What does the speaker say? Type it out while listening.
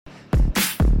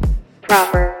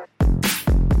Proper.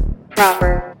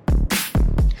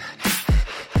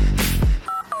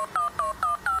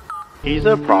 He's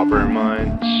a proper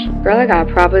munch. Girl, I got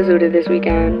proper-zooted this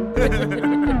weekend. Can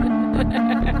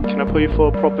I put you for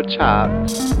a proper chat?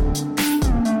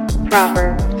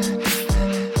 Proper.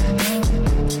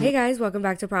 Hey guys, welcome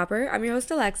back to Proper. I'm your host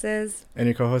Alexis. And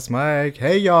your co-host Mike.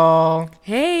 Hey y'all.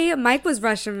 Hey, Mike was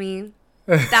rushing me.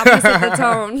 That was the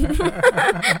tone.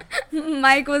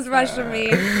 Mike was rushing me.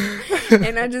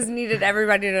 And I just needed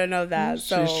everybody to know that.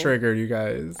 So She's triggered, you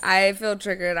guys. I feel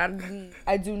triggered.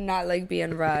 I do not like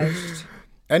being rushed.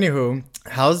 Anywho,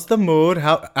 how's the mood?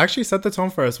 Actually, set the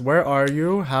tone first. Where are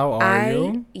you? How are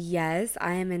you? Yes,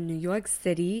 I am in New York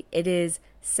City. It is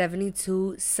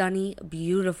 72, sunny,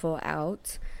 beautiful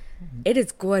out. It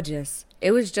is gorgeous.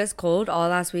 It was just cold all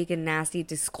last week and nasty,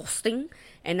 disgusting.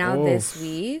 And now this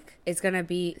week, it's going to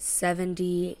be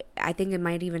 70. I think it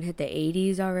might even hit the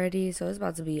 80s already. So it's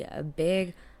about to be a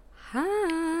big high.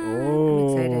 I'm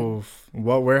excited.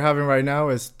 What we're having right now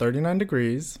is 39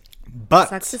 degrees. But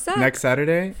Sucks to suck. next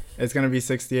Saturday, it's going to be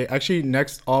 68. Actually,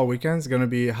 next all weekends, going to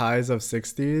be highs of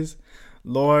 60s.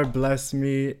 Lord bless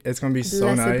me. It's going to be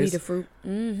so Blessed nice. be the fruit.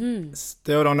 Mm-hmm.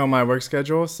 Still don't know my work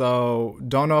schedule, so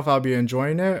don't know if I'll be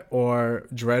enjoying it or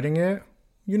dreading it.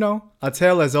 You know, a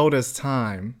tale as old as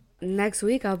time. Next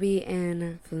week, I'll be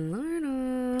in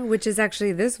Florida, which is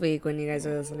actually this week when you guys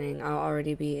are listening. I'll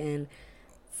already be in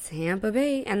Tampa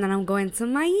Bay, and then I'm going to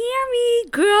Miami,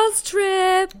 girls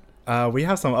trip. We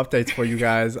have some updates for you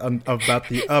guys about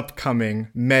the upcoming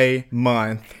May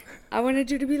month. I wanted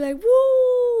you to be like,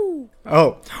 woo!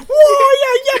 Oh.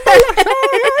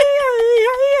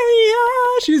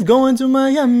 She's going to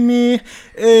Miami.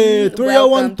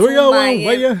 301, 301.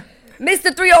 Where you?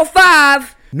 Mr.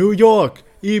 305. New York.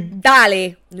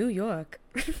 Dale. New York.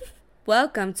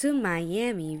 Welcome to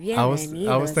Miami. I was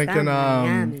thinking,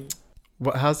 Miami.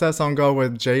 how's that song go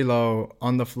with J-Lo,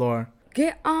 On the Floor?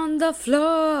 Get on the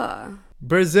floor.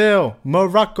 Brazil,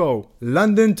 Morocco,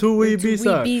 London to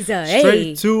Ibiza,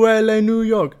 straight to LA, New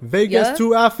York, Vegas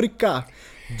to Africa.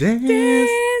 Dance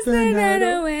the night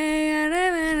away.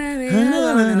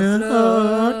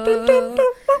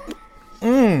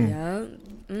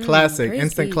 Classic, Crazy.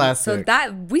 instant classic. So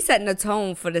that we setting the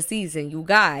tone for the season, you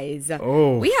guys.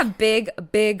 Oh. We have big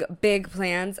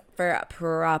plans for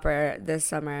Proper this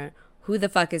summer. Who the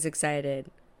fuck is excited?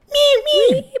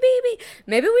 Me.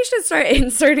 Maybe we should start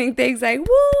inserting things like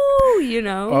woo, you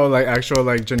know? Oh, like actual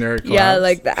like generic claps. Yeah,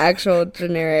 like the actual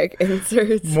generic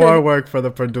inserts. More work for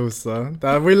the producer.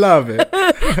 That we love it.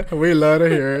 We love to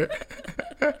hear it.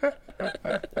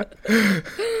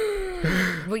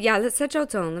 But yeah, let's set your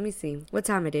tone. Let me see what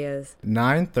time it is.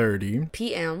 9:30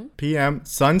 PM.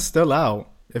 Sun's still out.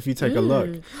 If you take a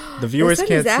look, the viewers sun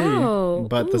can't is see, out.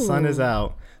 but the sun is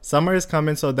out. Summer is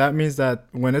coming, so that means that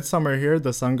when it's summer here,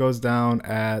 the sun goes down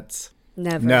at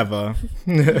never.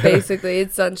 Basically,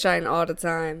 it's sunshine all the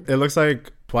time. It looks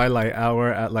like twilight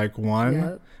hour at like 1.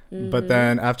 Yep. But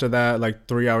then after that, like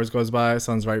 3 hours goes by,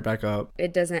 sun's right back up.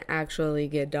 It doesn't actually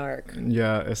get dark.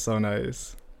 Yeah, it's so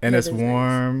nice. And It it's is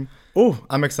warm. Oh,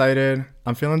 I'm excited.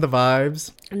 I'm feeling the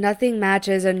vibes. Nothing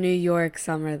matches a New York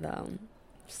summer, though.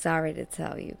 Sorry to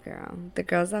tell you, girl. The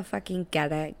girls that fucking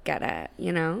get it,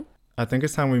 you know? I think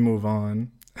it's time we move on.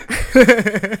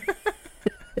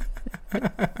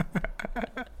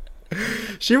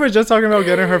 She was just talking about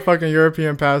getting her fucking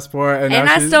European passport. And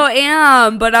I still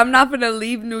am, but I'm not going to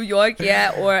leave New York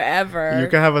yet or ever. You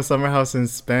can have a summer house in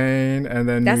Spain and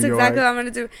then That's New York. exactly what I'm going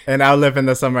to do. And I'll live in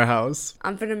the summer house.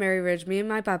 I'm finna marry rich. Me and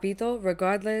my papito,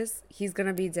 regardless, he's going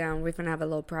to be down. We're finna have a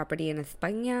little property in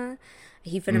España.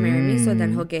 He finna marry me, so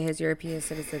then he'll get his European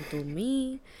citizen through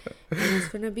me. And it's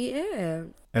finna be it.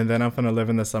 And then I'm gonna live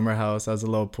in the summer house as a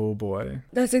little pool boy.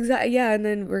 That's exactly, yeah, and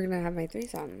then we're gonna have my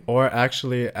threesome. Or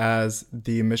actually as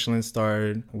the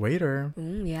Michelin-starred waiter.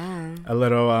 Yeah. A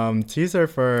little teaser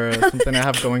for something I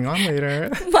have going on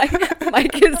later.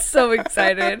 Mike is so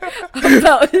excited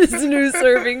about his new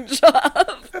serving job.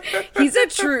 He's a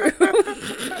true.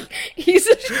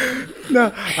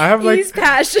 No, I have like. He's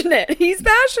passionate.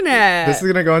 This is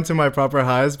gonna go into my proper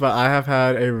highs, but I have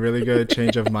had a really good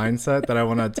change of mindset that I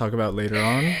want to talk about later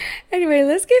on. Anyway,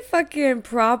 let's get fucking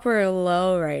proper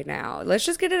low right now. Let's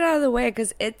just get it out of the way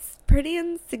because it's pretty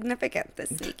insignificant this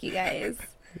week, you guys.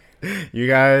 You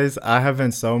guys, I have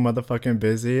been so motherfucking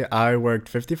busy. I worked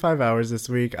 55 hours this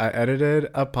week. I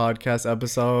edited a podcast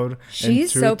episode.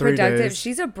 She's in 2-3 so productive. days.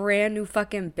 She's a brand new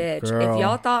fucking bitch. Girl. If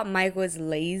y'all thought Mike was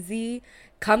lazy,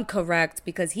 come correct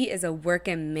because he is a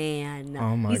working man.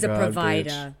 Oh my He's a God, provider.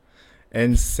 bitch.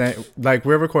 Insane. Like,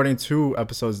 we're recording 2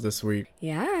 episodes this week.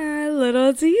 Yeah,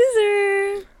 little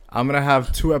teaser. I'm gonna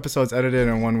have 2 episodes edited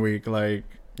in 1 week. Like,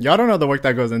 y'all don't know the work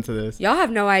that goes into this. Y'all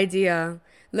have no idea.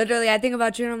 Literally, I think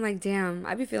about you and I'm like, damn,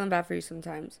 I be feeling bad for you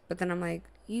sometimes. But then I'm like,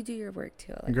 you do your work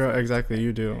too. Like, Girl, exactly,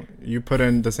 you do. You put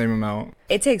in the same amount.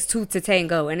 It takes 2 to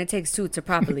tango, and it takes 2 to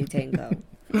properly tango.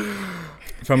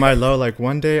 For my low, like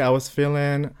one day I was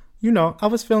feeling, I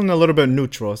was feeling a little bit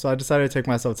neutral. So I decided to take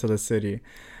myself to the city.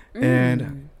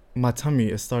 And my tummy,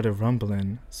 it started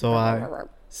rumbling. So I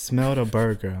smelled a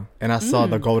burger and I saw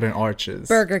the Golden Arches.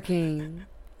 Burger King.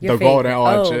 The Golden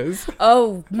Arches.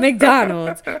 Oh,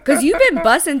 McDonald's. Because you've been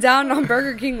busting down on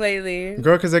Burger King lately.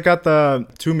 Girl, because they got the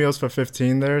 2 meals for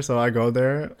 $15 there. So I go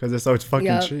there because it's so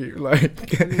fucking cheap.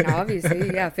 Like, I mean,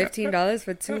 obviously, yeah, $15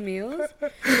 for 2 meals.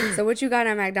 So what you got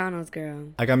at McDonald's, girl?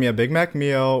 I got me a Big Mac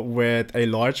meal with a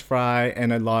large fry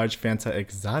and a large Fanta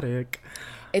Exotic.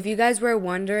 If you guys were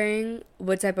wondering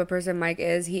what type of person Mike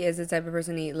is, he is the type of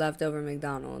person to eat leftover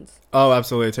McDonald's. Oh,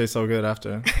 absolutely. It tastes so good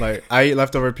after. Like, I eat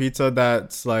leftover pizza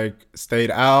that's, like, stayed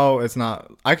out. It's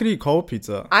not... I could eat cold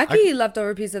pizza. I could eat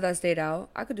leftover pizza that stayed out.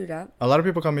 I could do that. A lot of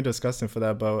people call me disgusting for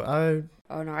that, but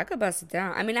Oh, no, I could bust it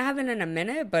down. I mean, I haven't in a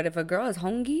minute, but if a girl is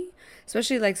hungry,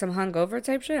 especially, like, some hungover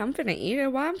type shit, I'm finna eat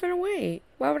it. Why I'm finna wait?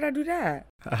 Why would I do that?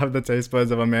 I have the taste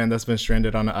buds of a man that's been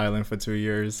stranded on an island for 2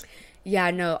 years.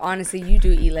 Yeah, no, honestly, you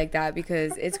do eat like that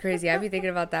because it's crazy. I be thinking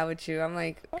about that with you. I'm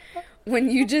like, when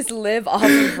you just live off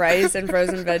of rice and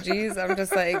frozen veggies, I'm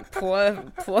just like, poor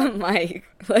Mike.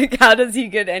 Like, how does he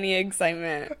get any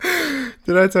excitement?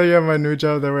 Did I tell you at my new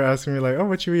job they were asking me, like, oh,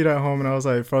 what you eat at home? And I was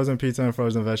like, frozen pizza and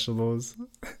frozen vegetables.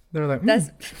 They were like, That's...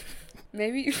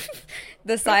 Maybe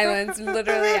the silence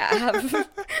literally I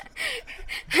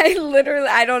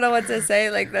don't know what to say.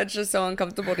 Like, that's just so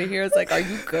uncomfortable to hear. It's like, are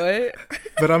you good?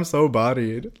 But I'm so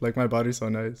bodied. Like, my body's so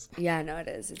nice. Yeah, no, it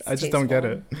is. It's I just tasteful. don't get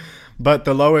it. But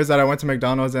the low is that I went to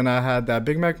McDonald's and I had that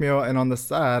Big Mac meal, and on the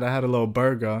side I had a little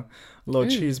burger, a little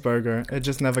cheeseburger. It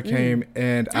just never came,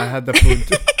 and I had the food.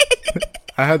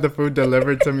 I had the food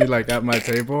delivered to me, like, at my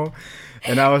table.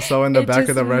 And I was so in the back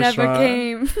of the restaurant. Never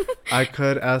came. I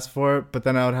could ask for it, but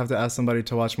then I would have to ask somebody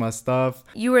to watch my stuff.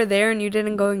 You were there and you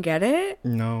didn't go and get it?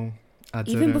 No, I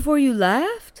didn't. Even before you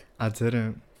left? I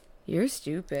didn't. You're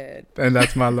stupid. And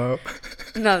that's my low.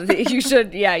 No, you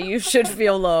should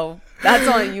feel low. That's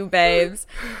on you, babes.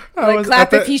 Like,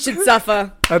 clap if he should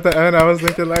suffer. At the end, I was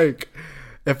thinking, like,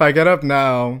 if I get up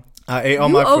now... I ate all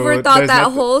my food. You overthought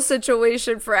that whole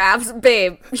situation for abs,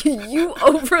 babe. You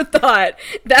overthought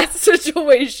that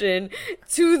situation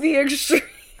to the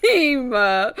extreme.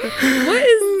 What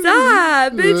is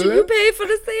that, bitch? You paid for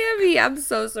the Sammy. I'm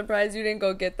so surprised you didn't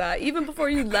go get that even before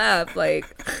you left. Like,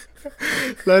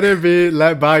 let it be.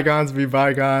 Let bygones be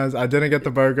bygones. I didn't get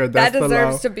the burger. That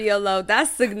deserves to be a low.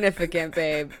 That's significant,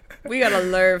 babe. We gotta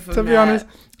learn from that. To be honest,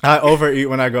 I overeat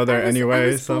when I go there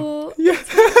anyway. So yeah.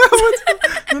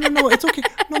 No, it's okay.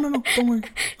 No, don't worry.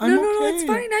 I'm okay. No, it's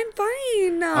fine. I'm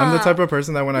fine. I'm the type of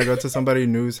person that when I go to somebody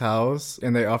new's house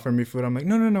and they offer me food, I'm like,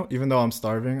 no. Even though I'm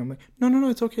starving, I'm like, no,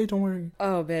 it's okay. Don't worry.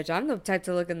 Oh, bitch, I'm the type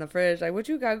to look in the fridge. Like, what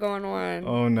you got going on?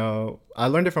 Oh, no. I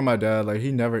learned it from my dad. Like,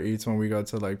 he never eats when we go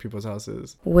to, like, people's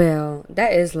houses. Well,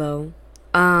 that is low.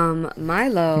 My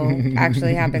low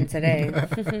actually happened today.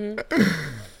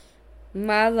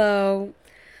 My low...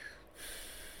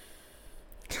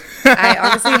 I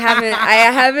honestly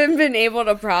haven't been able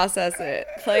to process it.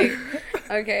 Like,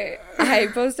 okay, I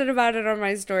posted about it on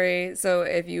my story, so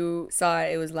if you saw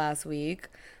it, it was last week,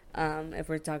 if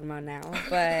we're talking about now,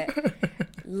 but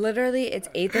literally it's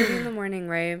 8:30 in the morning,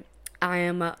 right? I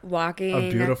am walking.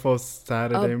 A beautiful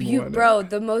Saturday morning. Bro,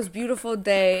 the most beautiful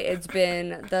day it's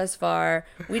been thus far.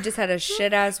 We just had a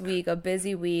shit-ass week, a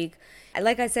busy week.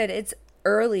 Like I said, it's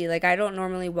early. Like, I don't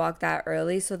normally walk that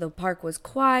early, so the park was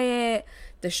quiet.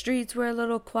 The streets were a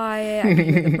little quiet. I could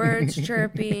hear the birds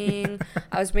chirping.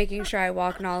 I was making sure I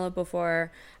walked Nala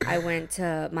before I went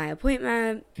to my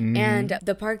appointment. Mm-hmm. And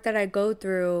the park that I go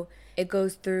through, it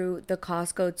goes through the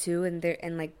Costco too,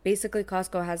 and like basically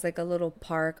Costco has like a little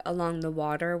park along the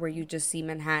water where you just see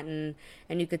Manhattan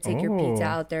and you could take your pizza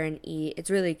out there and eat. It's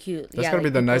really cute. That's gotta be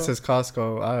the nicest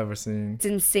Costco I've ever seen. It's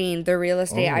insane. The real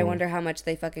estate, I wonder how much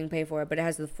they fucking pay for it, but it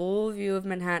has the full view of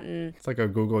Manhattan. It's like a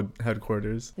Google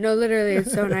headquarters. No, literally,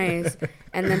 it's so nice.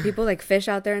 And then people like fish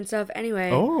out there and stuff. Anyway,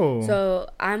 so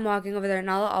I'm walking over there.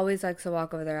 Nala always likes to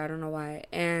walk over there. I don't know why.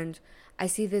 And I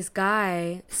see this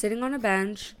guy sitting on a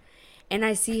bench. And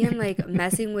I see him, like,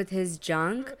 messing with his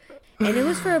junk. And it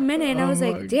was for a minute. And I was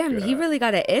like, damn, God. He really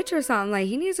got an itch or something. Like,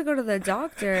 he needs to go to the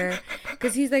doctor.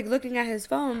 Because he's, like, looking at his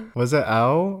phone. Was it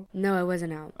out? No, it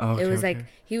wasn't out. Okay, it was, like,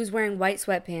 he was wearing white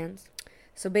sweatpants.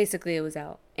 So, basically, it was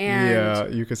out. And yeah,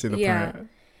 you could see the print.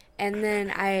 And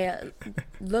then I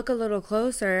look a little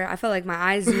closer. I felt like my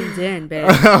eyes zoomed in,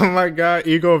 bitch. Oh my god,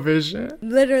 ego vision.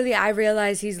 Literally, I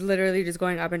realized he's literally just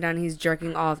going up and down. He's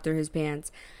jerking off through his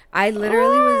pants. I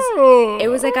literally was... It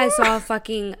was like I saw a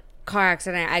fucking car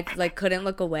accident. I like couldn't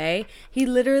look away. He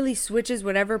literally switches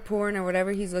whatever porn or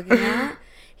whatever he's looking at.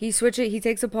 He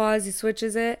takes a pause, he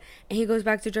switches it, and he goes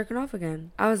back to jerking off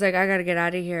again. I was like, I gotta get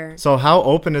out of here. So how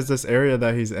open is this area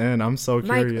that he's in? I'm so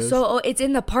curious. It's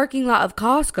in the parking lot of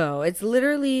Costco. It's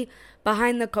literally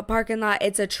behind the parking lot.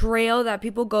 It's a trail that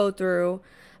people go through.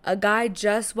 A guy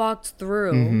just walked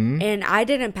through, and I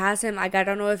didn't pass him. Like, I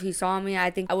don't know if he saw me. I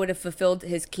think I would have fulfilled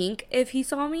his kink if he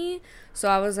saw me. So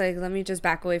I was like, let me just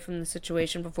back away from the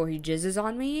situation before he jizzes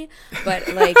on me. But,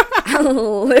 like,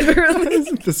 literally.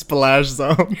 The splash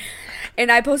zone. And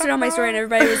I posted on my story, and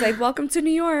everybody was like, welcome to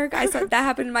New York. I saw that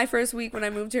happened my first week when I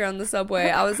moved here on the subway.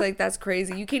 I was like, that's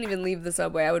crazy. You can't even leave the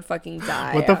subway. I would fucking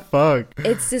die. What the fuck?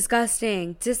 It's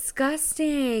disgusting.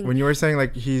 Disgusting. When you were saying,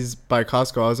 like, he's by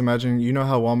Costco, I was imagining, you know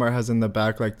how Walmart has in the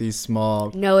back, like, these small...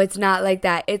 No, it's not like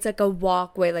that. It's like a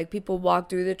walkway. Like, people walk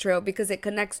through the trail because it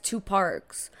connects two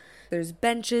parks. There's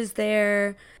benches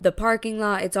there. The parking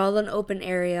lot, it's all an open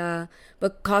area.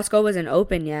 But Costco wasn't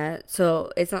open yet.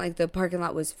 So it's not like the parking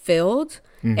lot was filled.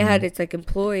 It had its, like,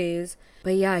 employees.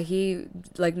 But, yeah, he,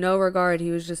 like, no regard.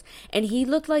 He was just... And he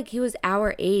looked like he was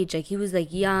our age. Like, he was,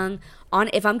 like, young.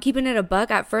 If I'm keeping it a buck,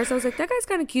 at first I was like, that guy's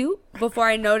kind of cute. Before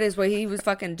I noticed what he was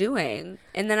fucking doing.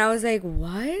 And then I was like,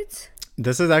 what?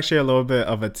 This is actually a little bit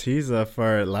of a teaser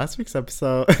for last week's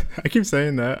episode. I keep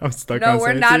saying that. I'm stuck on saying No,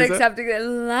 we're not teaser. accepting it.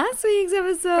 Last week's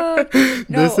episode.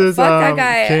 No, This is fuck that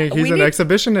guy. King. He's an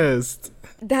exhibitionist.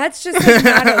 That's just like,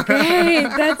 not okay.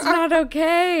 That's not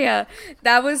okay.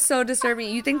 That was so disturbing.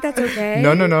 You think that's okay?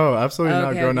 No, absolutely not,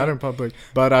 Okay, girl. okay. Not in public.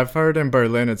 But I've heard in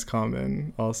Berlin it's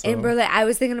common also. In Berlin, I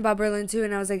was thinking about Berlin too,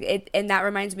 and I was like, and that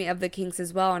reminds me of the kinks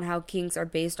as well, and how kinks are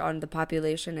based on the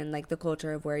population and like the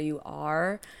culture of where you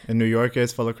are. And New York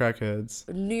is full of crackheads.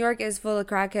 New York is full of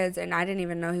crackheads, and I didn't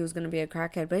even know he was gonna be a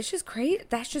crackhead. But it's just crazy.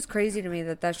 That's just crazy to me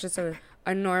that that's just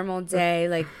a normal day.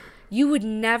 Like, you would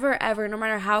never ever, no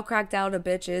matter how cracked out a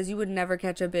bitch is, you would never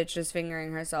catch a bitch just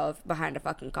fingering herself behind a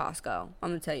fucking Costco. I'm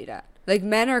gonna tell you that. Like,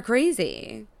 men are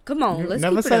crazy. Come on, let's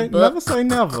keep it a book. Never say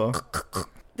never.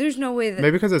 There's no way that...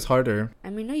 Maybe because it's harder.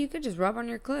 I mean, no, you could just rub on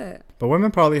your clit. But women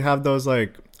probably have those,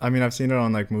 like... I mean, I've seen it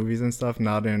on, like, movies and stuff.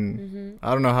 Not in...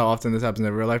 I don't know how often this happens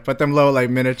in real life. But them little, like,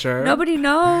 miniature... Nobody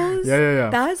knows. Yeah.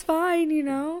 That's fine, you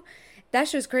know?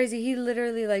 That's just crazy. He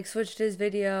literally, like, switched his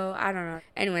video. I don't know.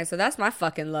 Anyway, so that's my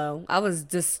fucking low. I was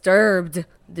disturbed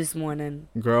this morning.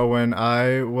 Girl, when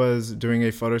I was doing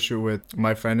a photo shoot with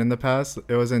my friend in the past,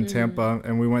 it was in Tampa,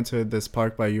 and we went to this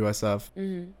park by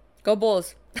USF. Go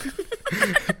Bulls.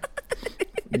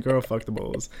 Girl, fuck the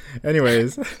Bulls.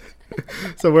 Anyways,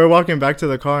 so we're walking back to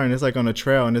the car, and it's like on a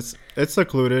trail, and it's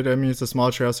secluded. I mean, it's a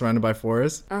small trail surrounded by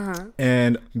forest.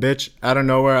 And bitch, out of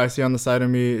nowhere, I see on the side of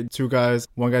me two guys.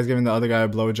 One guy's giving the other guy a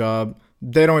blowjob.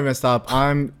 They don't even stop.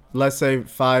 I'm, let's say,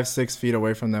 5-6 feet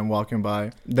away from them walking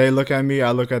by. They look at me,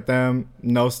 I look at them.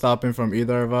 No stopping from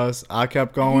either of us. I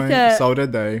kept going. So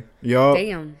did they. Yo.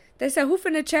 Damn. They said, who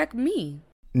finna check me?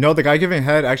 No, the guy giving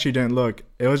head actually didn't look.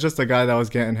 It was just the guy that was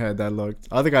getting head that looked.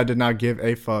 The other guy did not give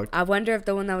a fuck. I wonder if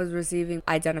the one that was receiving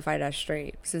identified as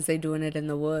straight, since they doing it in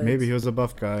the woods. Maybe he was a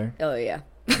buff guy. Oh, yeah.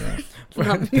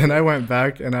 Then I went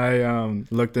back and I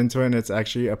looked into it, and it's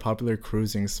actually a popular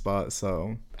cruising spot.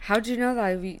 So how'd you know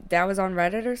that? That was on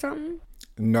Reddit or something?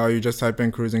 no, you just type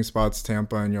in cruising spots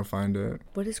Tampa and you'll find it.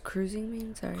 What does cruising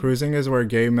mean? Sorry. Cruising is where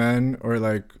gay men or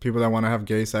like people that want to have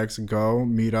gay sex go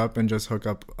meet up and just hook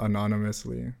up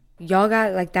anonymously. Y'all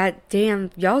got like that.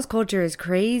 Damn, y'all's culture is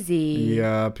crazy.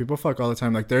 Yeah, people fuck all the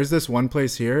time. Like, there's this one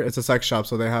place here. It's a sex shop,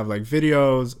 so they have like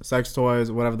videos, sex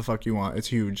toys, whatever the fuck you want. It's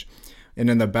huge. And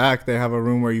in the back, they have a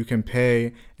room where you can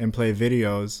pay and play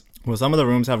videos. Well, some of the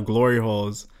rooms have glory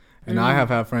holes, and I have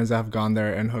had friends that have gone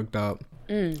there and hooked up.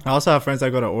 I also have friends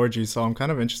that go to orgies, so I'm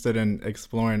kind of interested in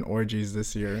exploring orgies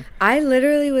this year. I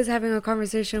literally was having a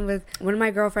conversation with one of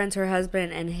my girlfriends, her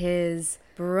husband, and his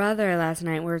brother last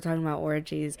night. We were talking about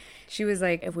orgies. She was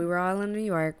like, if we were all in New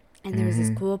York and there was this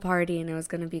cool party and it was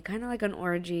going to be kind of like an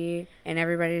orgy and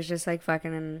everybody's just like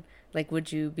fucking and like,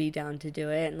 would you be down to do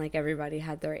it? And like everybody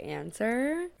had their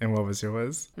answer. And what was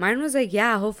yours? Mine was like,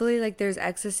 yeah, hopefully like there's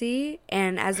ecstasy,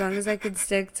 and as long as I could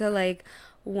stick to like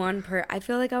I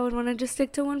feel like I would want to just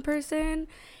stick to one person.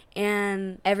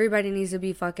 and everybody needs to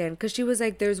be fucking, because she was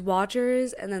like, there's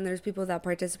watchers and then there's people that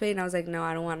participate, and I was like, no,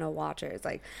 I don't want no watchers.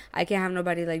 Like, I can't have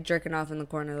nobody like jerking off in the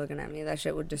corner looking at me. That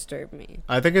shit would disturb me.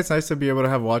 I think it's nice to be able to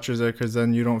have watchers there, because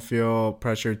then you don't feel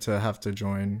pressured to have to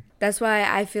join. That's why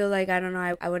I feel like, I don't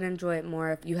know, I would enjoy it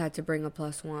more if you had to bring a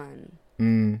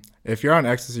 +1. If you're on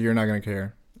ecstasy, you're not gonna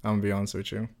care. I'm gonna be honest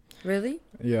with you. Really?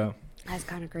 Yeah. That's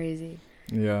kind of crazy.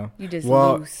 Yeah. You just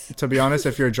loose. To be honest,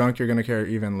 if you're drunk, you're gonna care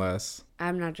even less.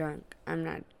 I'm not drunk. I'm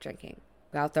not drinking.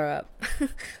 I'll throw up.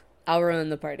 I'll ruin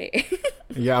the party.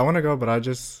 Yeah, I want to go, but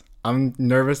I'm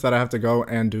nervous that I have to go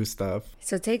and do stuff.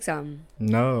 So take some.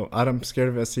 No, I'm scared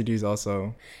of STDs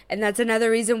also. And that's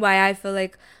another reason why I feel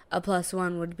like a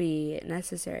 +1 would be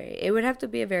necessary. It would have to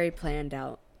be a very planned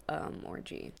out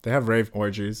orgy. They have rave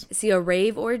orgies. See, a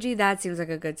rave orgy, that seems like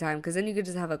a good time, because then you could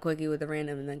just have a quickie with a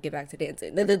random and then get back to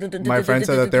dancing. My friend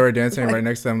said that they were dancing right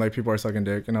next to them, like people are sucking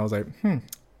dick, and I was like,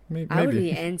 maybe. I would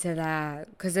be into that,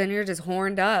 because then you're just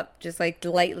horned up, just like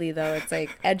lightly though. It's like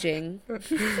edging.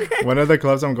 One of the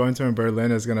clubs I'm going to in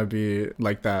Berlin is gonna be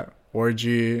like that,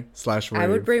 orgy/rave. I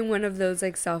would bring one of those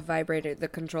like self-vibrator, the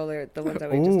controller, the ones that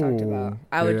we just talked about.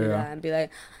 I would do that and be like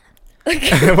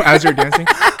as you're dancing.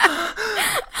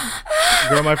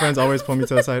 Girl, my friends always pull me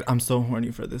to the side. I'm so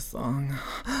horny for this song.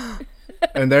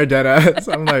 And they're dead ass.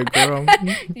 I'm like, girl.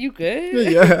 You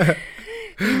good? Yeah.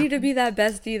 You need to be that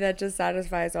bestie that just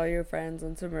satisfies all your friends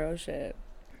on some real shit.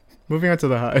 Moving on to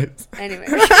the highs. Anyway.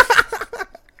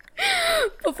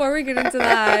 Before we get into the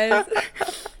highs,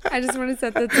 I just want to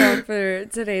set the tone for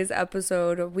today's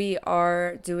episode. We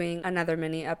are doing another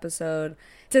mini episode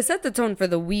to set the tone for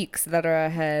the weeks that are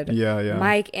ahead. Yeah.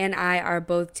 Mike and I are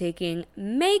both taking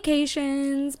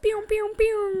vacations. Pew, pew,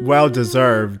 pew. Well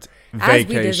deserved vacations. As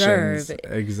we deserve.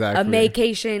 Exactly. A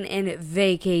vacation and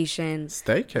vacation.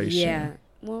 Staycation. Yeah.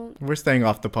 Well, we're staying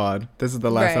off the pod. This is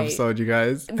the last episode, you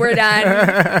guys. We're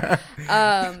done.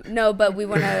 No, but we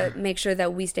want to make sure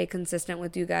that we stay consistent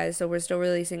with you guys. So we're still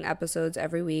releasing episodes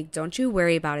every week. Don't you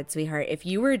worry about it, sweetheart. If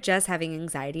you were just having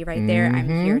anxiety right there, I'm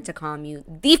here to calm you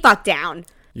the fuck down.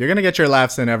 You're going to get your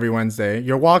laughs in every Wednesday.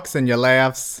 Your walks and your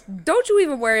laughs. Don't you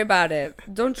even worry about it.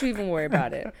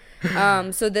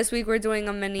 So this week we're doing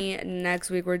a mini. Next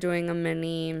week we're doing a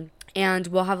mini. And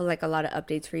we'll have like a lot of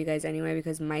updates for you guys anyway,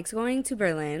 because Mike's going to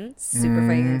Berlin. Super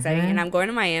fucking exciting. And I'm going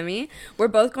to Miami. We're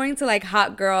both going to like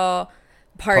hot girl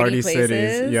party places.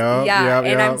 Cities.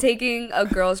 And I'm taking a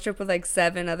girls trip with like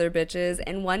 7 other bitches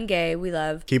and 1 gay. We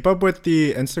love. Keep up with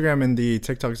the Instagram and the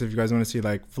TikToks if you guys want to see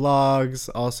like vlogs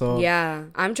also. Yeah.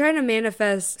 I'm trying to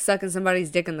manifest sucking somebody's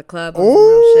dick in the club.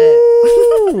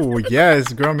 Oh,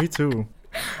 yes, girl, me too.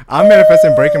 I'm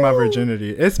manifesting breaking my virginity.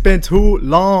 It's been too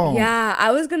long. Yeah,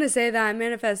 I was gonna say that I'm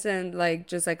manifesting like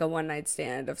just like a one-night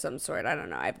stand of some sort. I don't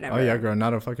know. I've never. Oh yeah, girl,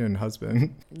 not a fucking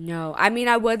husband. No, I mean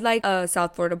I would like a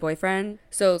South Florida boyfriend.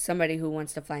 So somebody who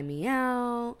wants to fly me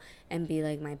out and be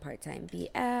like my part-time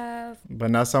BF.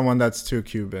 But not someone that's too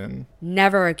Cuban.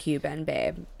 Never a Cuban,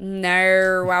 babe.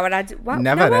 No, why would I do? Why would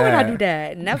I do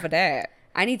that? Never that.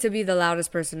 I need to be the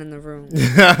loudest person in the room.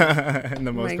 And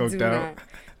the most coked out.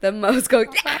 The most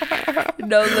coked.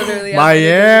 No, literally.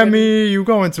 Miami, you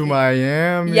going to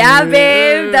Miami? Yeah,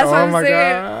 babe. That's what I'm saying.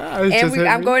 God. And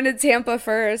I'm going to Tampa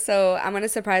first, so I'm gonna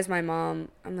surprise my mom.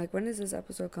 I'm like, when does this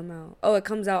episode come out? Oh, it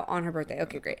comes out on her birthday.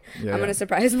 Okay, great. I'm gonna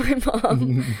surprise my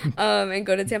mom, and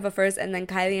go to Tampa first, and then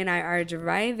Kylie and I are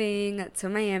driving to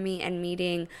Miami and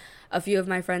meeting a few of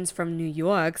my friends from New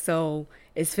York. So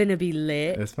it's finna be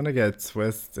lit. It's finna get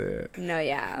twisted. No,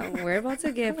 yeah. We're about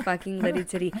to get fucking litty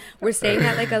titty. We're staying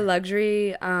at like a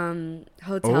luxury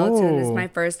hotel too. This is my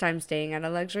first time staying at a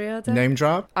luxury hotel. Name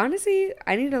drop? Honestly,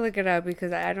 I need to look it up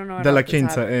because I don't know what De La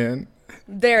Quinta Inn.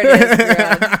 There it is,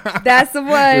 girl. That's the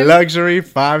one. Luxury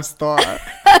 5-star.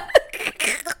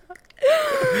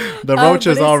 The Roach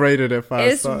is all rated at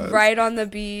 5 stars. It's right on the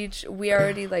beach. We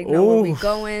already like know where we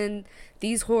going.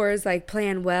 These whores like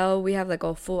plan well. We have like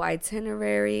a full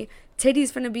itinerary.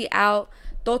 Titty's finna be out.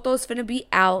 Toto's finna be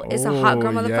out. It's a hot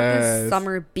girl motherfucking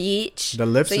summer beach. The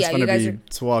lips is finna be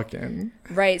talking.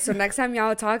 Right. So next time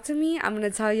y'all talk to me, I'm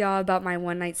gonna tell y'all about my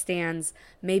one night stands.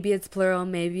 Maybe it's plural,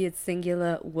 maybe it's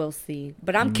singular. We'll see.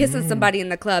 But I'm kissing somebody in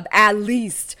the club. At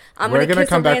least I'm gonna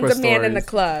kiss a random man in the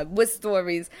club with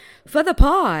stories for the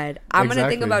pod. I'm gonna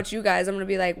think about you guys. I'm gonna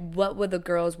be like, what would the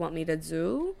girls want me to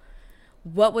do?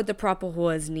 What would the proper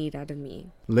whores need out of me?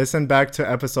 Listen back to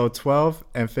episode 12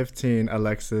 and 15,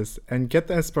 Alexis, and get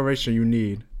the inspiration you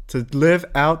need to live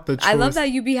out the truth. I love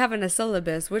that you be having a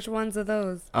syllabus. Which ones are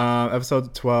those?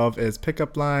 Episode 12 is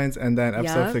pickup lines, and then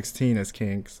episode 16 is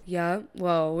kinks. Yeah.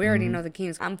 Well, we already know the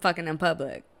kinks. I'm fucking in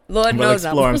public. Lord we'll knows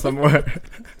explore them somewhere.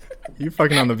 You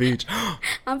fucking on the beach.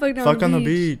 I'm fucking Fuck on on the the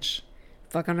beach. beach.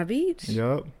 Fuck on the beach.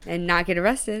 Yup. And not get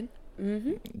arrested.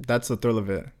 Mm-hmm. That's the thrill of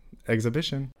it.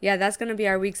 Exhibition. Yeah, that's going to be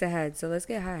our weeks ahead. So let's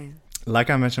get high. Like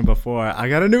I mentioned before, I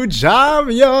got a new job,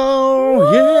 yo.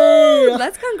 Woo! Yeah.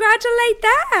 Let's congratulate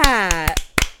that.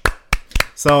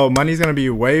 So money's going to be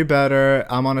way better.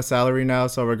 I'm on a salary now.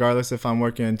 So regardless if I'm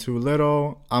working too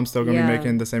little, I'm still going to be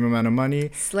making the same amount of money.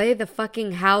 Slay the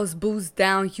fucking house, booze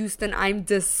down, Houston. I'm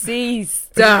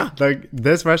deceased. Like,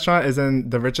 this restaurant is in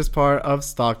the richest part of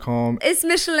Stockholm. It's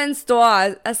Michelin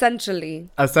star, essentially.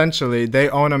 Essentially, they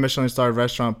own a Michelin star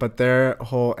restaurant, but their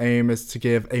whole aim is to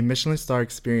give a Michelin star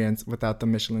experience without the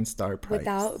Michelin star price.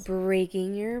 Without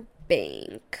breaking your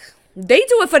bank. They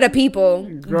do it for the people.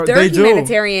 Girl, They're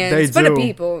humanitarians for the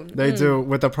people. They do.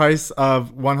 With the price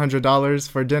of $100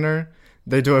 for dinner,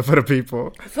 they do it for the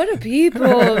people. For the people.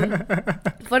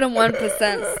 For the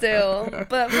 1% still.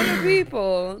 But for the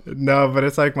people. No, but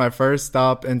it's like my first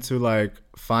stop into like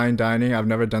fine dining. I've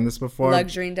never done this before.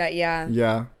 Luxury and that, yeah.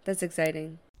 Yeah. That's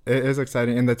exciting. It is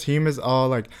exciting. And the team is all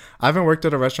like, I haven't worked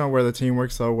at a restaurant where the team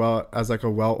works so well as like a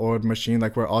well-oiled machine.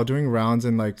 Like, we're all doing rounds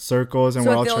in like circles and so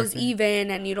we're all it feels checking.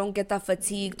 even and you don't get that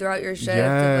fatigue throughout your shift.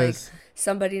 Yes. Of like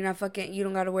somebody not fucking, you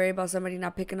don't got to worry about somebody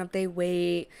not picking up their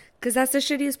weight. Because that's the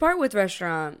shittiest part with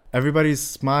restaurant. Everybody's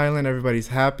smiling. Everybody's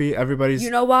happy. Everybody's... You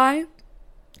know why?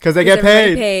 Because they get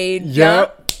paid. Paid.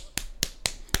 Yep.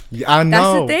 Yeah, I know.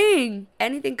 That's the thing.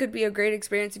 Anything could be a great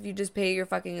experience if you just pay your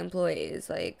fucking employees.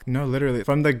 Like, no, literally.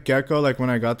 From the get-go, like when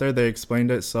I got there, they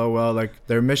explained it so well. Like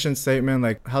their mission statement,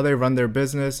 like how they run their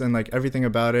business and like everything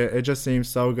about it. It just seems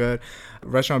so good.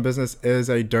 Restaurant business is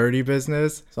a dirty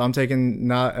business. So I'm taking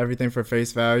not everything for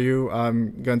face value.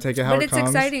 I'm going to take it how it comes. But it's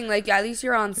exciting. Like, at least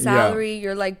you're on salary. Yeah.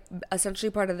 You're like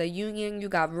essentially part of the union. You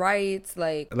got rights.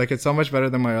 Like it's so much better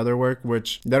than my other work,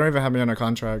 which they don't even have me on a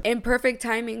contract. And perfect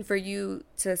timing for you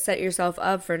to set yourself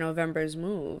up for November's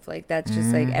move. Like, that's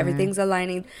just like everything's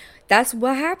aligning. That's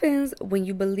what happens when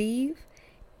you believe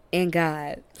in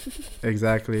God.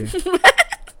 Exactly.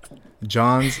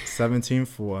 John's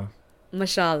 17:4.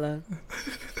 Mashallah.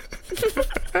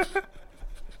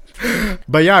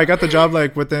 But yeah, I got the job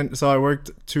like within, so I worked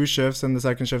 2 shifts, and the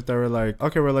second shift they were like,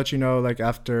 okay, we'll let you know like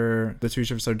after the 2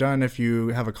 shifts are done if you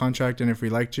have a contract and if we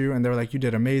liked you. And they were like, you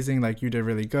did amazing, like you did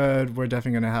really good, we're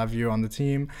definitely gonna have you on the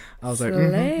team. I was like,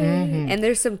 And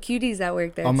there's some cuties that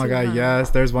work there. Oh my too, god, huh? yes.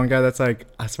 There's one guy that's like,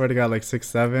 I swear to God, like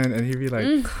 6'7", and he'd be like,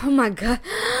 oh my god.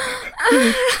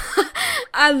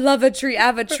 I love a tree. I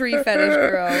have a tree fetish,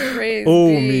 girl. Crazy.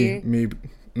 oh, me.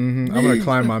 I'm gonna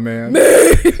climb my man. The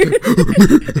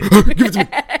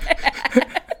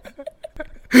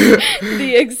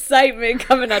excitement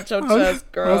coming out your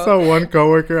chest, girl. I saw one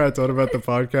coworker I told about the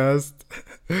podcast.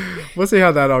 We'll see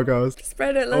how that all goes.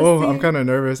 Spread it. Let's see. I'm kind of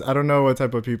nervous. I don't know what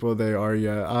type of people they are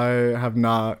yet. I have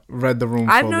not read the room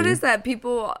I've fully. noticed that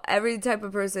people, every type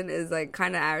of person is like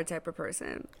kind of our type of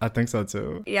person. I think so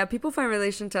too. Yeah, people find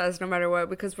relation to us no matter what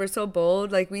because we're so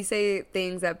bold. Like, we say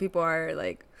things that people are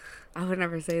like, I would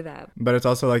never say that. But it's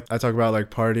also like I talk about like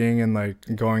partying and like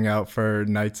going out for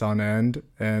nights on end,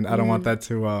 and I don't want that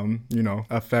to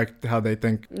affect how they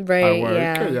think I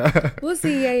work. Yeah. We'll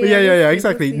see. Yeah.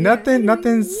 Exactly. We'll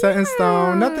nothing's set in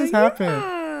stone. Nothing's happened.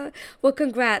 Yeah. Well,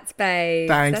 congrats, babe.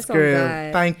 Thanks,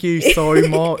 girl. Thank you so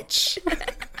much.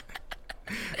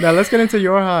 Now let's get into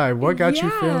your high. What got you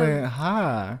feeling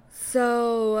high?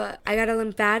 So I got a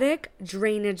lymphatic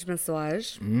drainage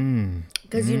massage.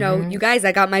 Because, you guys,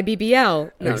 I got my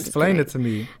BBL. No, explain it to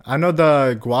me. I know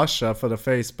the gua sha for the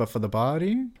face, but for the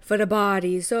body? For the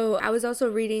body. So I was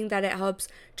also reading that it helps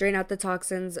drain out the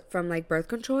toxins from like birth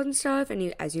control and stuff.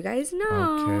 And as you guys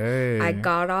know, I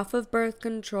got off of birth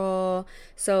control.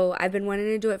 So I've been wanting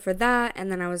to do it for that.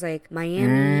 And then I was like,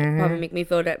 Miami probably make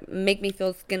me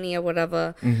feel skinny or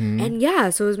whatever. And yeah,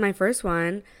 so it was my first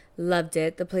one. Loved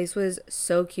it. The place was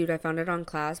so cute. I found it on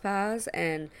ClassPass,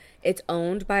 and it's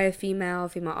owned by a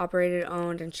female operated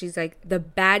owned, and she's like the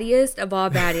baddiest of all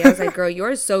baddie. I was like, girl,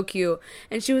 you're so cute.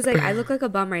 And she was like, I look like a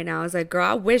bum right now. I was like,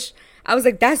 girl, I was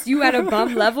like, that's you at a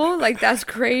bum level? Like, that's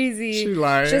crazy. She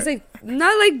lied. She was like,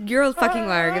 not like you're a fucking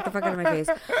liar. Get the fuck out of my face.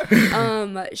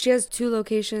 She has 2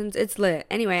 locations. It's lit.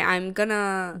 Anyway, I'm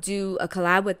gonna do a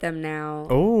collab with them now.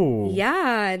 Oh.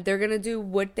 Yeah, they're gonna do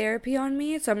wood therapy on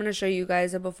me. So I'm gonna show you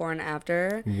guys a before and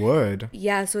after. Wood?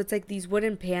 Yeah, so it's like these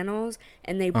wooden panels,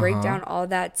 and they break down all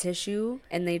that tissue,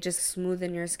 and they just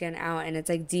smoothen your skin out, and it's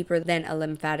like deeper than a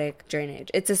lymphatic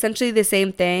drainage. It's essentially the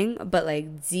same thing, but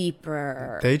like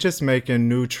deeper. They just making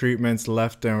new treatments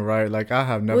left and right. Like, I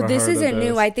have never heard of this. Well, this isn't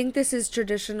new. I think this guess is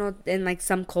traditional in like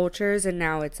some cultures, and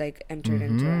now it's like entered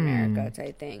into America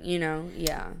type thing, you know?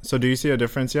 Yeah. So do you see a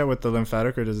difference yet with the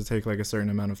lymphatic, or does it take like a certain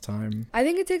amount of time? I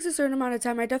think it takes a certain amount of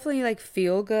time. I definitely like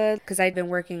feel good because I've been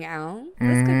working out.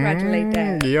 Let's congratulate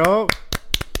that. Yo.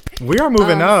 We are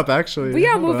moving up, actually. We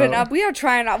are moving up. We are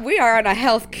trying up. We are on a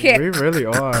health kick. We really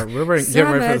are. We're getting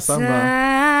ready for the summer.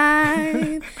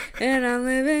 And I'm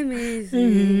living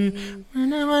easy.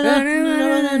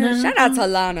 Shout out to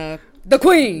Lana, the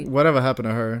queen. Whatever happened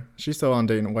to her? She's still on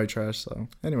dating white trash. So,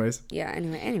 anyways. Yeah.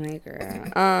 Anyway,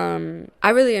 girl. I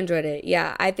really enjoyed it.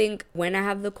 Yeah, I think when I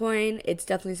have the coin, it's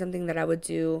definitely something that I would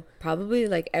do probably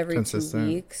like every 2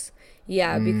 weeks.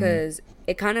 Yeah, because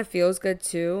it kind of feels good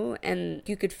too, and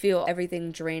you could feel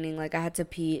everything draining. Like I had to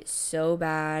pee so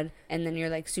bad, and then you're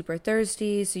like super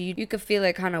thirsty, so you could feel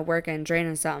it kind of working,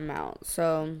 draining something out.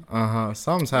 So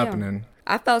something's happening.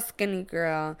 I felt skinny,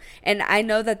 girl, and I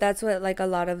know that that's what like a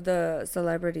lot of the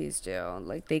celebrities do.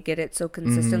 Like they get it so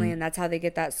consistently, and that's how they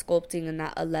get that sculpting and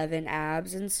that 11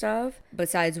 abs and stuff.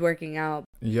 Besides working out.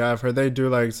 Yeah, I've heard they do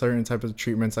like certain type of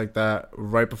treatments like that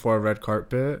right before a red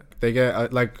carpet. They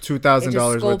get like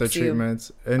 $2,000 worth of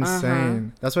treatments.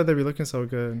 Insane. That's why they be looking so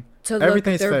good. To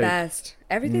Everything's look their fake. best.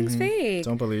 Everything's fake.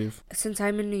 Don't believe. Since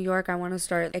I'm in New York, I want to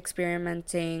start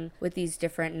experimenting with these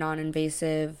different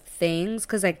non-invasive things.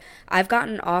 Because, like, I've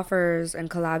gotten offers and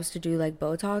collabs to do, like,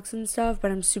 Botox and stuff.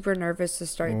 But I'm super nervous to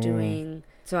start doing.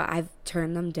 So I've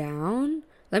turned them down.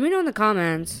 Let me know in the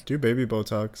comments. Do baby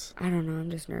Botox. I don't know. I'm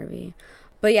just nervy.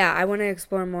 But yeah, I want to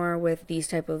explore more with these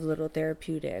type of little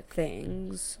therapeutic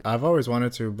things. I've always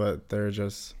wanted to, but they're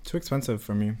just too expensive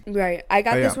for me. Right. I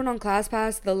got this one on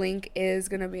ClassPass. The link is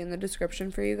going to be in the description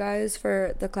for you guys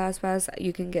for the ClassPass.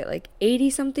 You can get like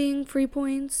 80-something free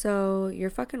points. So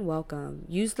you're fucking welcome.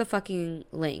 Use the fucking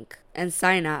link and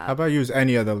sign up. How about use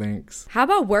any of the links? How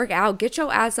about work out? Get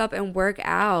your ass up and work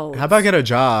out. How about get a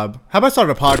job? How about start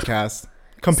a podcast?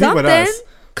 Compete with us.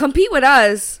 Compete with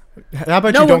us. How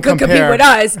about no you don't one could compare? Compete with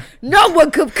us. No one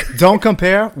could. Don't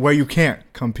compare where you can't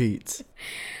compete.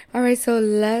 All right, so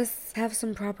let's have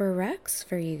some proper recs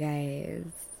for you guys.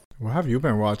 What have you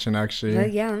been watching,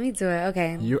 actually? Yeah, let me do it.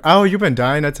 Okay. You've been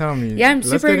dying to tell me. Yeah, I'm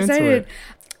super excited.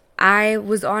 I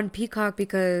was on Peacock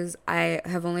because I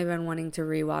have only been wanting to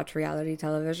rewatch reality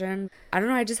television. I don't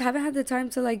know. I just haven't had the time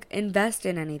to like invest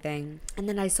in anything. And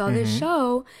then I saw this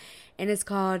show, and it's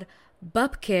called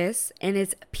Bupkis, and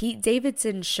it's Pete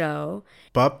Davidson's show.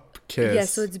 Bupkis. Yeah,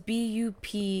 so it's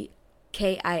Bupkis,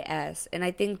 and I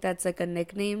think that's like a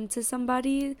nickname to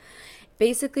somebody.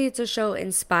 Basically, it's a show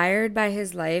inspired by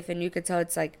his life, and you could tell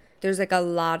it's like there's like a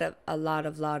lot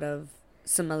of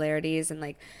similarities, and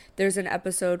like there's an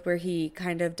episode where he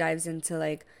kind of dives into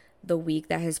like the week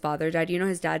that his father died. You know,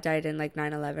 his dad died in like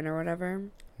 9/11 or whatever.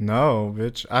 No,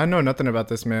 bitch. I know nothing about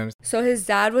this man. So his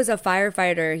dad was a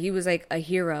firefighter. He was like a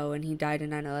hero, and he died in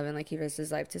 9/11. Like he risked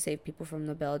his life to save people from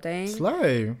the building.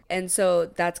 Slay. And so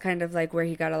that's kind of like where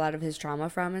he got a lot of his trauma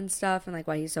from and stuff, and like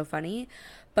why he's so funny.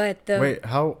 But wait,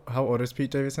 how old is Pete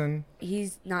Davidson?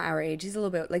 He's not our age. He's a little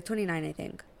bit like 29, I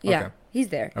think. Yeah, okay. He's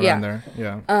there. Around there.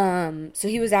 Yeah. So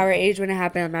he was our age when it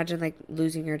happened. Imagine like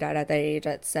losing your dad at that age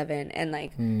at 7, and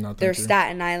like they're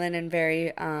Staten Island and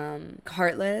very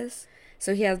heartless.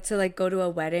 So he had to like go to a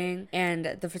wedding,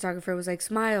 and the photographer was like,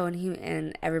 "Smile,"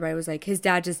 and everybody was like, "His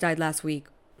dad just died last week."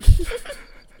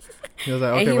 He was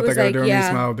like, "Okay, what they gotta do with me,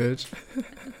 smile, bitch."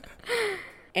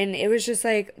 And it was just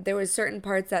like there was certain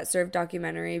parts that served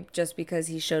documentary just because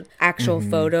he showed actual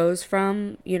photos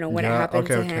from, you know, when it happened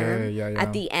to him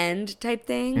at the end type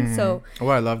thing. So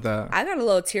I love that. I got a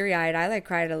little teary-eyed. I like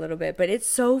cried a little bit, but it's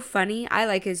so funny. I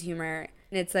like his humor,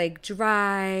 and it's like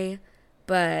dry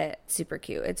but super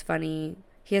cute. It's funny.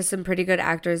 He has some pretty good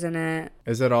actors in it.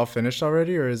 Is it all finished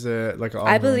already, or is it like an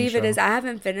I believe it is. I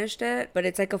haven't finished it, but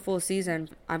it's like a full season.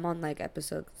 I'm on like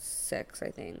episode 6,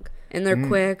 I think. And they're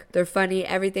quick. They're funny.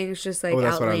 Everything's just like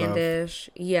outlandish.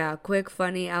 Yeah, quick,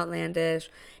 funny, outlandish.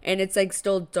 And it's like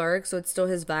still dark, so it's still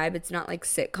his vibe. It's not like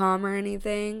sitcom or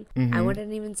anything. I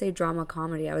wouldn't even say drama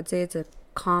comedy. I would say it's a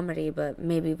comedy, but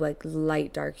maybe like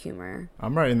light dark humor.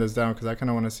 I'm writing this down because I kind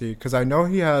of want to see, because I know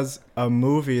he has a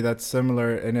movie that's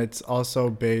similar, and it's also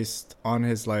based on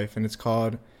his life, and it's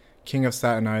called King of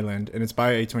Staten Island, and it's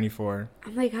by A24.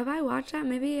 I'm like, have I watched that?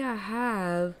 Maybe I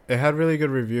have. It had really good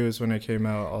reviews when it came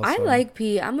out also. I like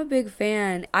Pete. I'm a big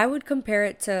fan. I would compare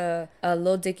it to a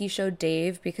Lil Dicky show,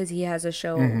 Dave, because he has a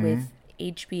show with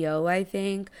HBO, I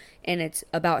think, and it's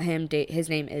about him. His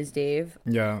name is Dave.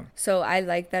 Yeah. So I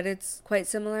like that it's quite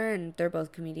similar, and they're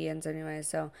both comedians anyway.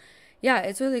 So Yeah,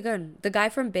 it's really good. The guy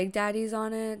from Big Daddy's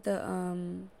on it.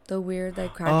 The weird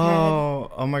like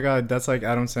crackhead. Oh my God, that's like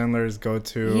Adam Sandler's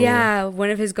go-to. Yeah, one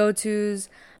of his go-tos.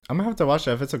 I'm gonna have to watch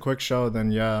that. If it's a quick show,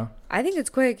 then yeah. I think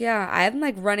it's quick, yeah. I'm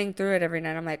like running through it every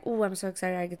night. I'm like, oh, I'm so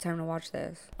excited I get time to watch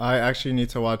this. I actually need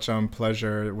to watch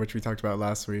Pleasure, which we talked about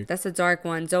last week. That's a dark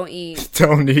one. Don't eat.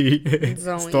 Don't eat.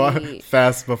 Don't eat.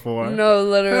 Fast before. No,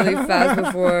 literally fast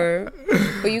before.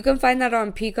 But you can find that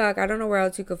on Peacock. I don't know where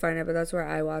else you could find it, but that's where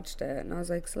I watched it. And I was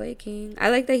like, Slay King. I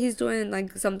like that he's doing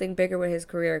like something bigger with his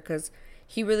career because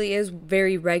he really is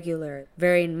very regular,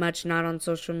 very much not on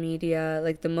social media.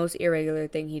 Like the most irregular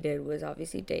thing he did was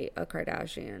obviously date a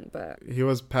Kardashian, but he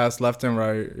was passed left and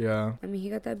right. Yeah. I mean, he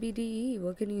got that BDE.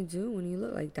 What can you do when you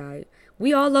look like that?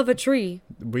 We all love a tree.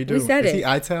 We do. We said is it. he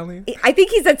Italian? I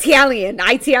think he's Italian.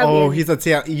 Italian. Oh, he's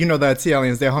Italian. You know the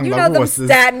Italians. They hung you know them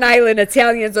Staten Island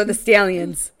Italians or the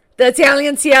Stallions. The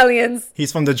Italians.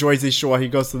 He's from the Jersey Shore. He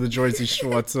goes to the Jersey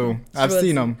Shore too. I've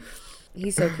seen him.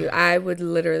 He's so cute. I would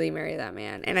literally marry that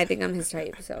man. And I think I'm his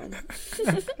type, so.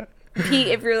 Pete,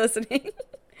 if you're listening.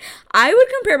 I would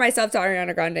compare myself to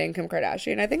Ariana Grande and Kim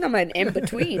Kardashian. I think I'm an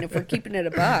in-between if we're keeping it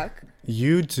a buck.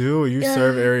 You do. You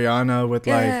serve Ariana with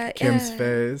like Kim's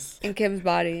face. And Kim's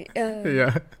body.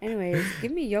 Yeah. Anyways,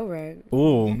 give me your reg.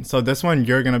 Ooh, so this one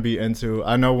you're going to be into.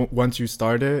 I know once you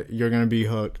start it, you're going to be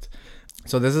hooked.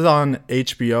 So this is on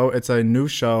HBO. It's a new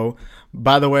show.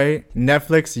 By the way,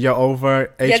 Netflix, you're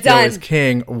over. HBO is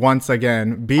king once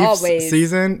again. Beef's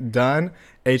season done.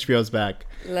 HBO's back.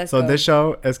 Let's go. This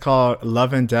show is called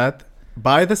Love and Death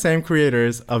by the same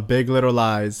creators of Big Little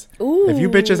Lies. Ooh. If you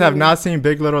bitches have not seen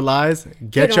Big Little Lies,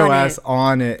 get your ass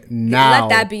on it now. Let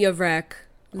that be a wreck.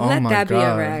 Let that be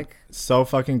a wreck. So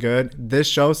fucking good. This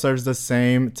show serves the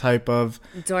same type of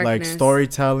like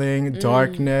storytelling,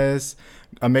 darkness,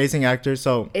 amazing actors.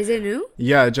 So is it new?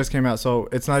 Yeah, it just came out. So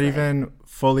it's not even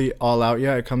fully all out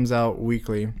yet. It comes out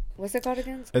weekly. What's it called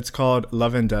again? It's called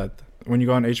Love and Death. When you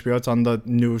go on HBO, it's on the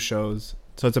new shows.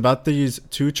 So it's about these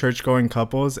two church-going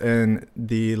couples in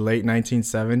the late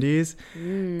 1970s.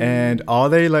 And all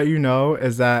they let you know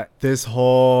is that this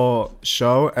whole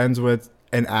show ends with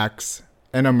an axe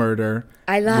and a murder.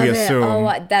 I love it.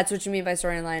 Oh, that's what you mean by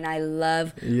storyline. I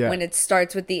love when it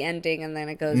starts with the ending and then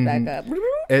it goes back up.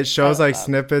 It shows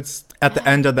snippets at the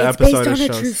end of the episode. It's based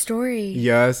on a true story.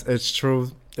 Yes, it's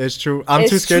true. It's true. I'm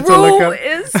too scared to look up.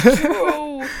 It's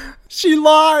true. She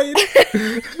lied.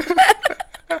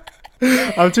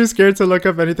 I'm too scared to look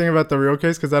up anything about the real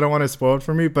case because I don't want it spoiled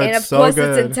for me. But and of course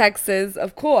it's in Texas.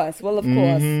 Of course. Well, of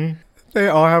course. They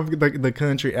all have the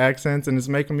country accents, and it's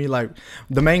making me like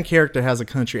the main character has a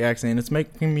country accent. It's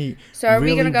making me. So are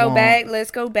we gonna go back?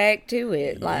 Let's go back to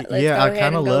it. Let's go ahead I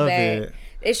kind of love back. it.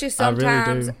 It's just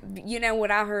sometimes you know what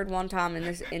I heard one time, and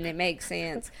it makes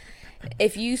sense.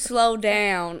 If you slow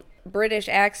down British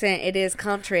accent, it is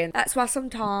country, and that's why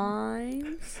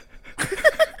sometimes.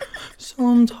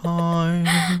 Sometimes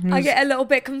I get a little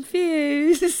bit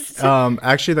confused.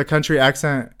 Actually, the country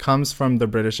accent comes from the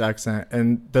British accent,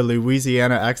 and the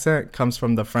Louisiana accent comes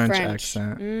from the French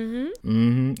accent.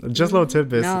 Just little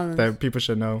tidbits that people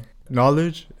should know.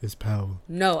 Knowledge is power.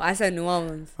 No, I said New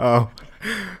Orleans. Oh,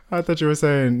 I thought you were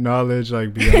saying knowledge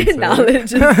like Beyonce.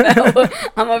 Knowledge is power.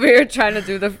 I'm over here trying to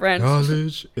do the French.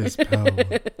 Knowledge is power.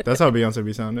 That's how Beyonce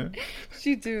be sounding.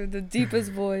 She do the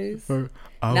deepest voice.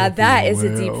 Now that is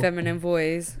a deep feminine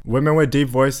voice. Women with deep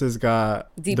voices got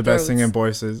deep the throats. best singing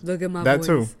voices. Look at my that voice.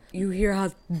 Too. You hear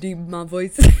how deep my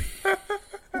voice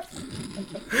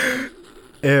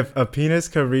If a penis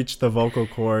could reach the vocal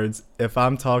cords, if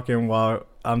I'm talking while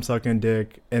I'm sucking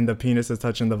dick and the penis is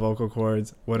touching the vocal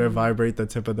cords, would it vibrate the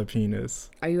tip of the penis?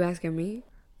 Are you asking me?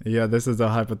 Yeah, this is a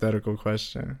hypothetical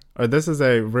question. Or this is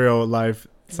a real life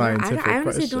scientific question. I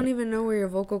honestly don't even know where your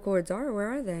vocal cords are. Where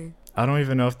are they? I don't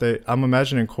even know if they... I'm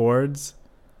imagining chords,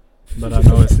 but I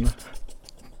know it's not.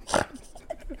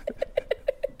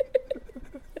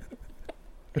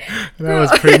 That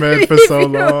was pre-med for so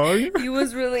long. You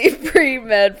was really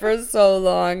pre-med for so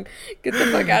long. Get the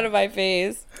fuck out of my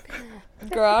face.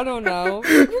 Girl, I don't know.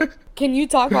 Can you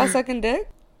talk while sucking dick?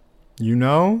 You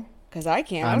know? Because I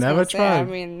can't. I never tried. I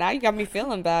mean, now you got me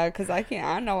feeling bad because I can't.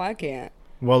 I know I can't.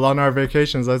 Well, on our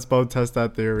vacations, let's both test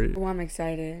that theory. Oh, I'm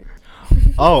excited.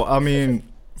 Oh, I mean,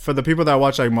 for the people that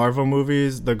watch like Marvel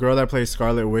movies, the girl that plays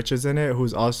Scarlet Witch is in it,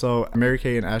 who's also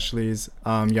Mary-Kate and Ashley's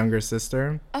younger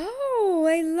sister. Oh,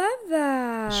 I love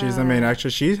that. She's the main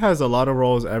actress. She has a lot of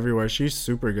roles everywhere. She's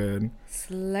super good.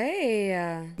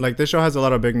 Slay. Like, this show has a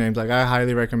lot of big names. Like, I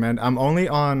highly recommend. I'm only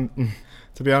on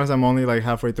To be honest, I'm only like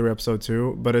halfway through episode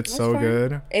 2, but it's That's so fine.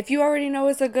 good. If you already know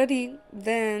it's a goodie,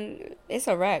 then it's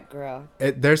a wreck, girl.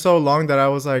 They're so long that I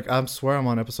was like, I swear I'm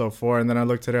on episode 4. And then I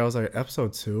looked today, I was like,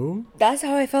 episode 2? That's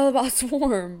how I felt about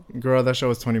Swarm. Girl, that show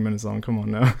was 20 minutes long. Come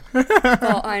on now.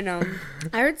 Oh, I know.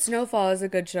 I heard Snowfall is a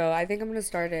good show. I think I'm going to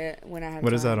start it when I have What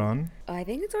time. is that on? I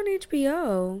think it's on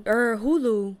HBO or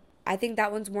Hulu. I think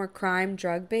that one's more crime,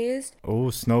 drug based. Oh,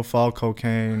 Snowfall,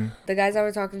 cocaine. The guys I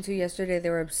was talking to yesterday,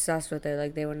 they were obsessed with it.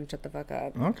 Like, they wouldn't shut the fuck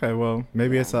up. Okay, well,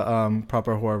 maybe it's a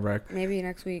proper horror wreck. Maybe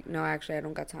next week. No, actually, I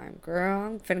don't got time. Girl,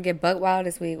 I'm finna get butt wild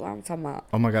this week. What I'm talking about.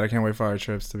 Oh my god, I can't wait for our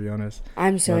trips, to be honest.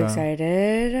 I'm so But,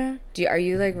 excited. Are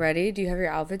you like ready? Do you have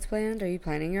your outfits planned? Are you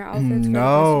planning your outfits?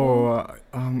 No,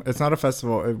 it's not a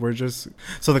festival. We're just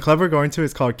so the club we're going to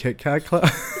is called Kit Kat Club.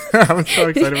 I'm so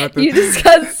excited about this. You just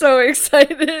got so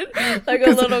excited, like a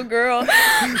little girl.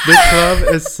 This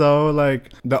club is so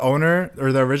like the owner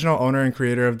or the original owner and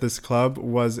creator of this club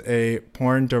was a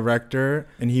porn director,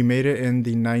 and he made it in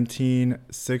the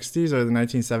 1960s or the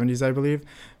 1970s, I believe.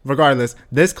 Regardless,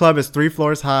 this club is 3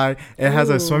 floors high. It has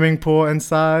a swimming pool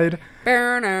inside.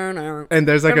 And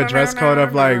there's like a dress code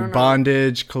of like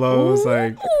bondage clothes.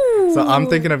 Like, so I'm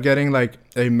thinking of getting like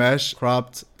a mesh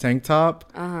cropped tank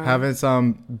top, having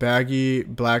some baggy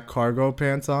black cargo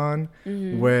pants on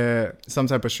with some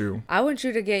type of shoe. I want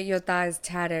you to get your thighs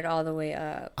tatted all the way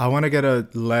up. I want to get a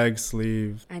leg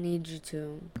sleeve. I need you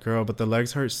to. Girl, but the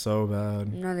legs hurt so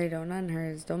bad. No, they don't. None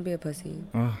hers. Don't be a pussy.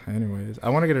 Oh, anyways, I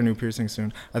want to get a new piercing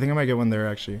soon. I think I might get one there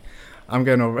actually. I'm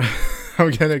getting over.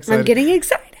 I'm getting excited. I'm getting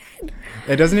excited.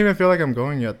 It doesn't even feel like I'm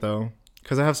going yet though,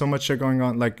 because I have so much shit going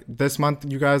on. Like this month,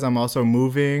 you guys, I'm also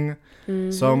moving.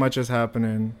 So much is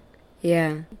happening.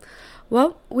 Yeah.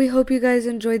 Well, we hope you guys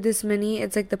enjoyed this mini.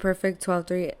 It's like the perfect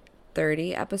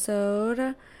 12/3/30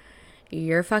 episode.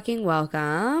 You're fucking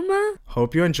welcome.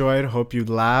 Hope you enjoyed. Hope you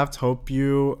laughed. Hope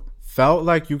you felt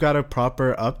like you got a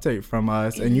proper update from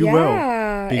us, and you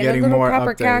will be getting more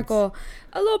updates. Cackle.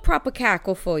 A little proper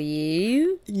cackle for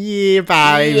you. Yeah,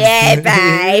 babe. Yeah,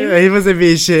 babe. It was a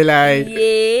bit chilly.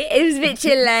 Yeah, it was a bit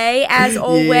chilly. As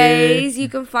always, you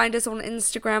can find us on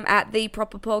Instagram at The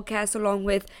Proper Podcast, along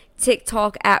with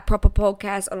TikTok at Proper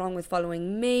Podcast, along with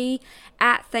following me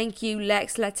at Thank You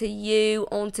Lex Letter U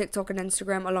on TikTok and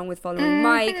Instagram, along with following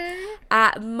Mike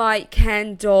at Mike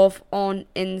Hendorf on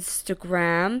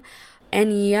Instagram.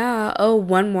 And yeah,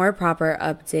 one more proper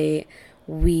update.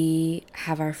 We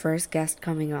have our first guest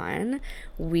coming on.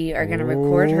 We are going to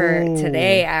record her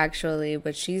today, actually,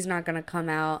 but she's not going to come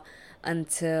out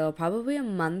until probably a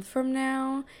month from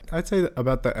now. I'd say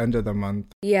about the end of the month.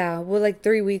 Yeah, well, like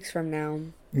 3 weeks from now.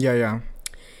 Yeah.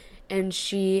 And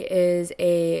she is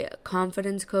a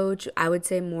confidence coach. I would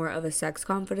say more of a sex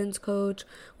confidence coach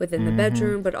within the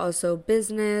bedroom, but also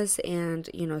business and,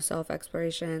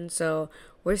 self-exploration. So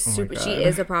we're super, she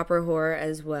is a proper whore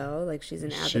as well. Like, she's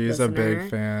an avid listener. A big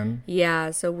fan.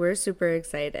 Yeah, so we're super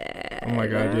excited. Oh my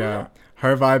God, yeah.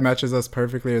 Her vibe matches us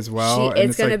perfectly as well.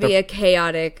 It's going to be a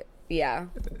chaotic... Yeah.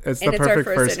 It's the perfect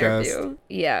first interview. guest.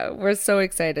 Yeah, we're so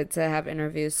excited to have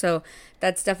interviews. So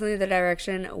that's definitely the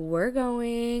direction we're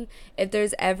going. If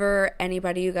there's ever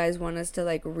anybody you guys want us to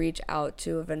like reach out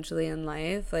to eventually in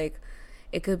life, like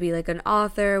it could be like an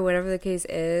author, whatever the case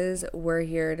is, we're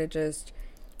here to just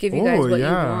give you guys what you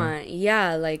want.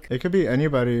 Yeah, like it could be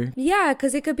anybody. Yeah,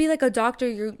 because it could be like a doctor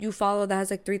you follow that has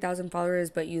like 3,000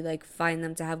 followers, but you like find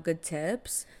them to have good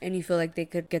tips and you feel like they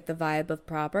could get the vibe of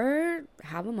proper.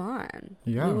 Have them on.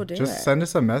 Yeah, we will do just it. send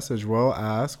us a message. We'll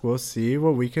ask. We'll see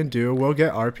what we can do. We'll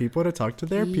get our people to talk to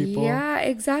their people. Yeah,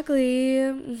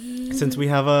 exactly. Since we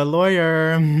have a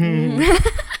lawyer.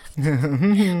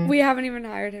 We haven't even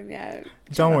hired him yet.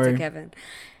 Don't worry, Kevin.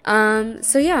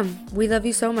 So yeah, we love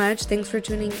you so much. Thanks for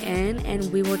tuning in,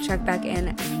 and we will check back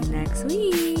in next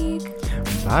week.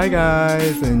 Bye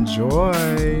guys,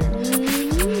 enjoy.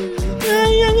 There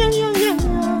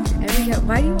we go.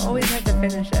 Why do you always have to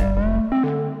finish it?